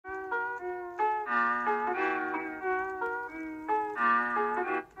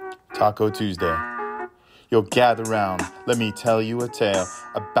Taco Tuesday. Yo, gather round, let me tell you a tale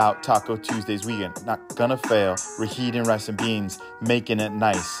about Taco Tuesdays. We ain't not gonna fail. Reheating rice and beans, making it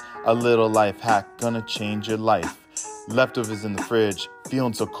nice. A little life hack, gonna change your life. Leftovers in the fridge,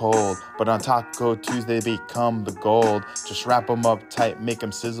 feeling so cold, but on Taco Tuesday they become the gold. Just wrap them up tight, make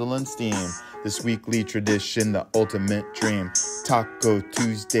them sizzle and steam. This weekly tradition, the ultimate dream. Taco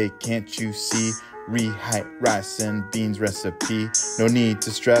Tuesday, can't you see? Reheat rice and beans recipe. No need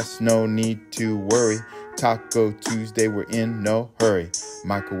to stress, no need to worry. Taco Tuesday, we're in no hurry.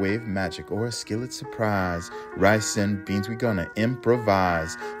 Microwave magic or a skillet surprise. Rice and beans, we gonna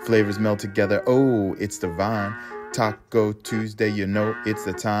improvise. Flavors meld together, oh, it's divine. Taco Tuesday, you know it's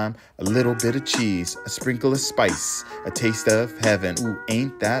the time. A little bit of cheese, a sprinkle of spice, a taste of heaven, ooh,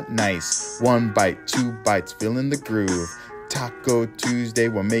 ain't that nice? 1 bite, 2 bites, feeling the groove. Taco Tuesday,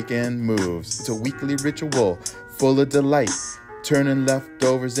 we're making moves. It's a weekly ritual full of delight, turning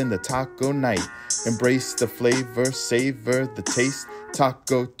leftovers into taco night. Embrace the flavor, savor the taste.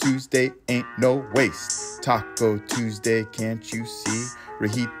 Taco Tuesday ain't no waste. Taco Tuesday, can't you see?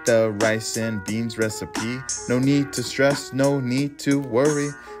 Reheat the rice and beans recipe. No need to stress, no need to worry.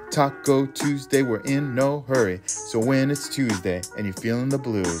 Taco Tuesday, we're in no hurry. So when it's Tuesday and you're feeling the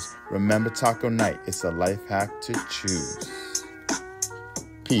blues, remember taco night, it's a life hack to choose.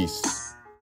 Peace.